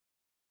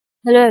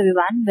Hello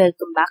everyone,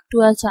 welcome back to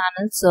our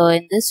channel. So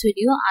in this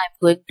video, I'm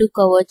going to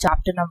cover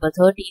chapter number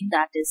 13,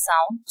 that is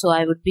sound. So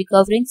I would be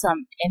covering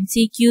some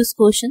MCQs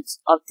questions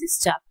of this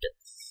chapter.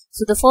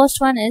 So the first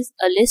one is,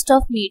 a list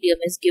of medium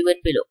is given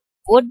below.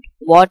 Wood,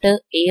 water,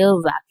 air,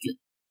 vacuum.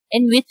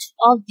 In which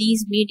of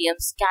these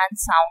mediums can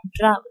sound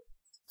travel?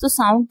 तो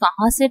sound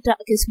कहाँ से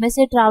किसमें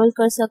से travel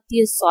कर सकती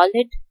है?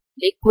 Solid,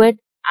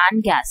 liquid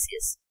and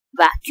gaseous.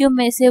 Vacuum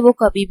में से वो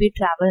कभी भी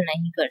travel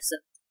नहीं कर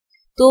सकती.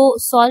 तो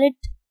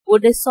solid,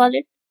 wood is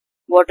solid,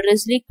 water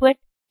is liquid,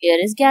 air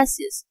is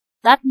gaseous.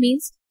 That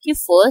means कि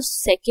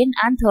first, second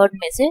and third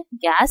में से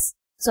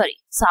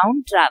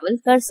sound travel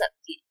कर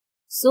सकती है.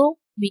 So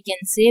we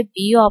can say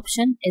B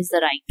option is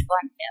the right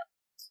one here.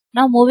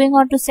 Now moving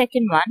on to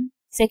second one.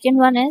 Second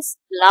one is,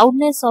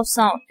 loudness of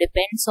sound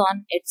depends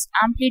on its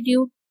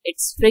amplitude,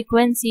 its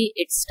frequency,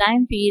 its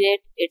time period,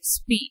 its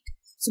speed.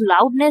 So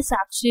loudness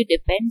actually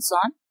depends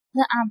on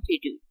the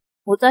amplitude.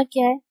 होता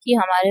क्या है कि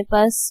हमारे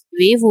पास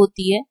wave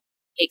होती है,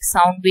 एक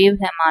sound wave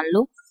है मान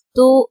लो,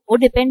 तो वो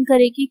डिपेंड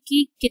करेगी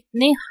कि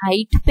कितने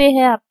हाइट पे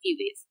है आपकी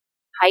वेव.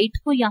 हाइट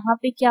को यहाँ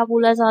पे क्या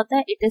बोला जाता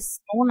है? It is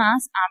known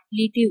as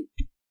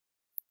amplitude.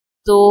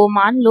 तो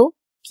मान लो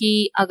कि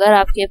अगर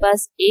आपके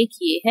पास एक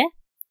ये है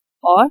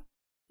और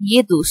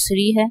ये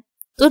दूसरी है,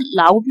 तो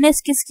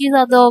लाउडनेस किसकी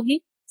ज्यादा होगी?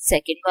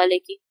 सेकंड वाले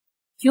की.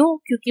 क्यों?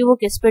 क्योंकि वो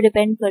किस पे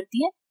डिपेंड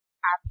करती है?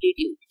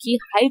 एम्पलीट्यूड की.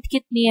 हाइट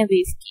कितनी है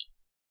वेव की.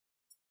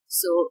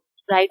 सो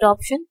right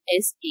option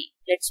is A.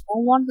 Let's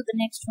move on to the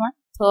next one.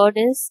 Third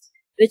is,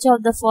 which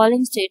of the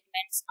following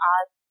statements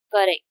are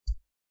correct?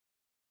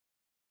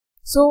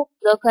 So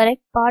the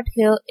correct part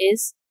here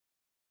is,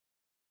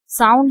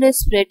 sound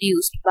is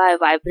produced by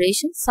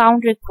vibration.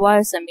 Sound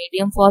requires a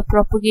medium for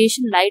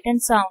propagation. Light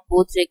and sound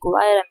both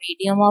require a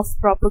medium of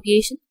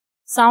propagation.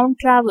 Sound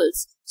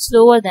travels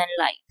slower than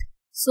light.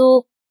 So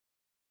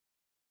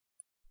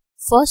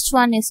first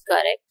one is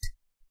correct.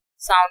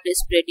 Sound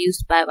is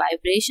produced by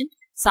vibration.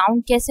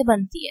 Sound कैसे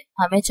बनती है?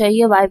 हमें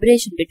चाहिए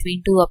vibration between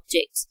two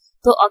objects.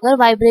 तो अगर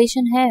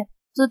vibration है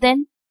तो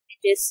then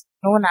it is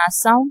known as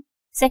sound.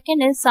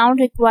 Second is,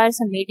 sound requires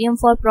a medium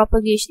for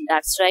propagation.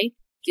 That's right,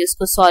 कि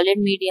उसको सॉलिड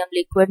मीडियम,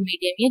 लिक्विड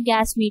मीडियम या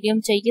गैस मीडियम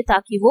चाहिए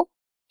ताकि वो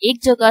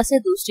एक जगह से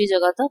दूसरी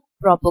जगह तक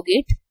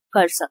प्रोपोगेट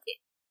कर सके.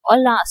 और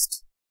last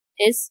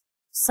is,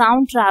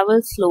 sound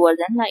travel slower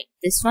then light.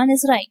 This one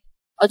is right.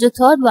 और जो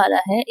थर्ड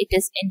वाला है, इट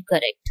इज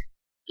इनकरेक्ट.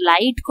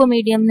 लाइट को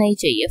मीडियम नहीं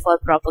चाहिए for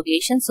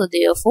propagation, so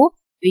therefore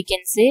we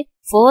can say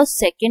first,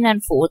 second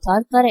and fourth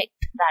are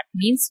correct. That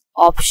means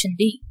option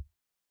D.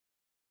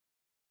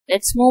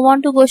 Let's move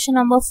on to question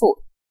number 4.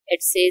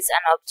 It says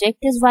an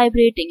object is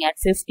vibrating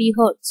at 50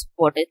 hertz.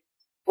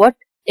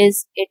 What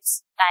is its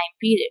time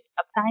period?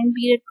 अब time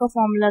period का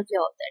formula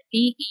क्या होता है?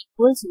 T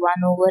equals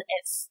 1 over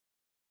F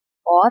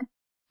और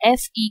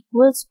F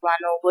equals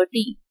 1 over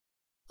T.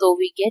 तो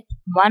we get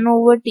 1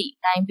 over T.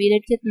 Time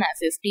period कितना है?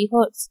 50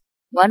 hertz.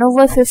 1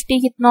 over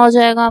 50 कितना हो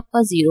जाएगा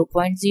आपका?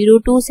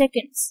 0.02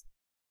 seconds.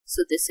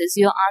 So this is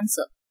your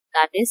answer.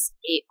 That is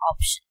A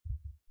option.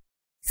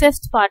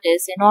 Fifth part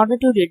is, in order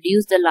to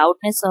reduce the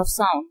loudness of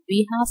sound, we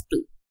have to.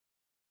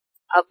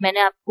 अब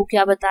मैंने आपको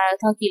क्या बताया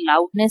था कि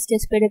loudness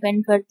किस पे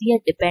डिपेंड करती है?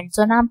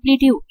 Depends on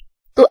amplitude.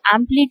 तो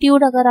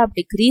amplitude अगर आप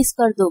डिक्रीज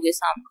कर दोगे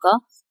साउंड का,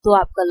 तो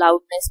आपका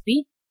loudness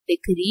भी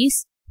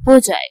डिक्रीज हो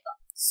जाएगा.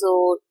 So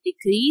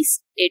decrease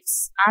its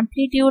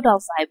amplitude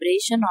of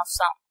vibration of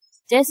sound.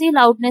 जैसे ही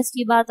loudness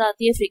की बात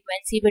आती है,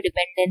 फ्रीक्वेंसी पे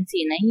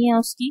डिपेंडेंसी नहीं है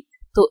उसकी,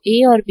 तो A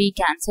और B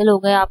कैंसिल हो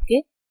गए आपके.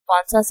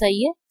 कौन सा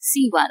सही है?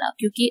 C वाला.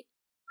 क्योंकि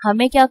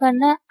हमें क्या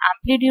करना है?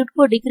 एम्पलीट्यूड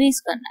को डिक्रीज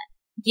करना है.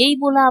 यही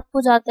बोला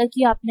आपको जाता है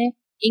कि आपने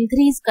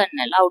इंक्रीज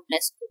करना है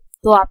लाउडनेस को,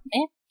 तो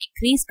आपने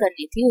इंक्रीज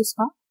करनी थी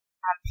उसका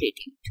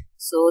amplitude.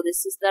 So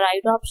this is the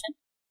right option.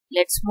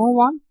 Let's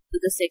move on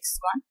to the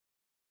sixth one.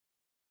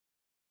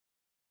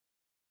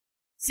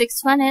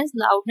 Sixth one is,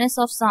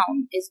 loudness of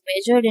sound is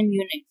measured in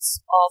units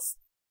of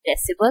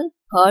decibel,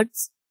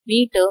 hertz,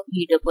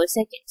 meter per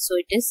second.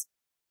 So it is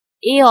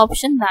A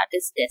option, that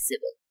is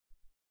decibel.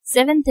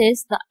 Seventh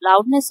is, the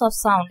loudness of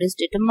sound is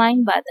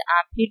determined by the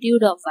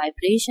amplitude of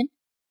vibration,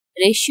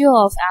 ratio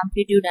of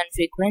amplitude and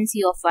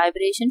frequency of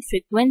vibration,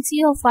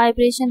 frequency of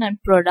vibration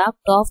and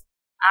product of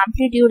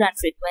amplitude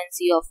and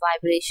frequency of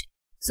vibration.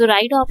 So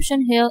right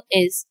option here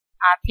is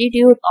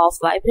amplitude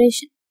of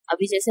vibration.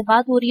 अभी जैसे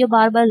बात हो रही है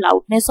बार बार,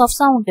 loudness of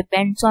sound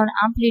depends on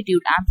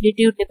amplitude,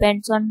 amplitude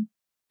depends on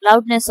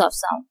loudness of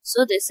sound.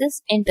 So this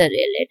is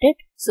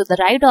interrelated. So the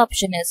right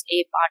option is A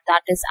part,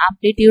 that is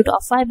amplitude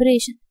of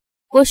vibration.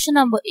 Question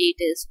number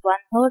 8 is,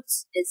 1 hertz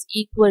is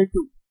equal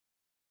to.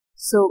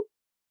 So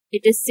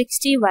it is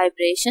 60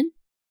 vibration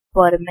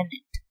per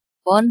minute.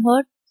 1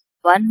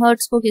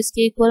 hertz को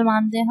किसके equal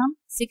मानते हैं हम?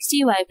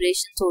 60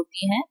 vibrations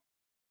होती हैं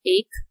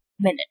एक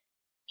minute.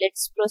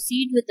 Let's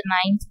proceed with the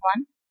ninth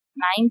one.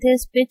 Ninth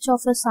is, pitch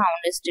of a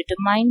sound is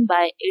determined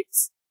by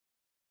its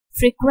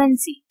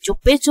frequency. जो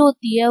pitch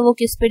होती है वो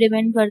किस पे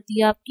डिपेंड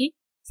करती है? आपकी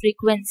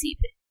frequency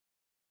पे.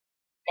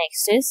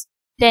 Next is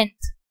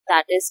 10th,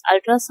 that is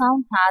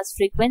ultrasound has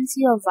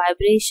frequency of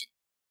vibration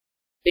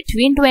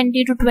between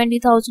 20 to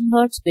 20,000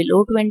 hertz,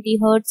 below 20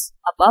 hertz,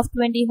 above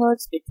 20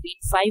 hertz, between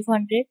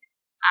 500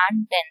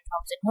 and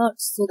 10,000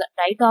 hertz. So the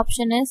right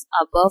option is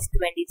above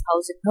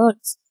 20,000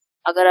 hertz.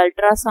 अगर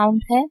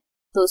अल्ट्रासाउंड है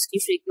तो उसकी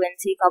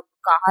फ्रीक्वेंसी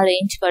कहाँ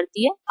range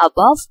करती है?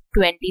 Above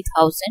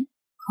 20,000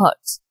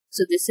 hertz.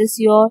 So this is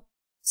your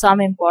some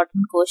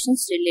important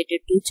questions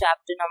related to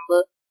chapter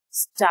number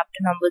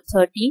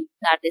 13,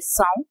 that is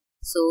sound.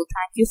 So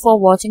thank you for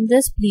watching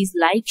this. Please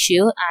like,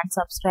 share and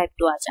subscribe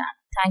to our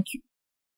channel. Thank you.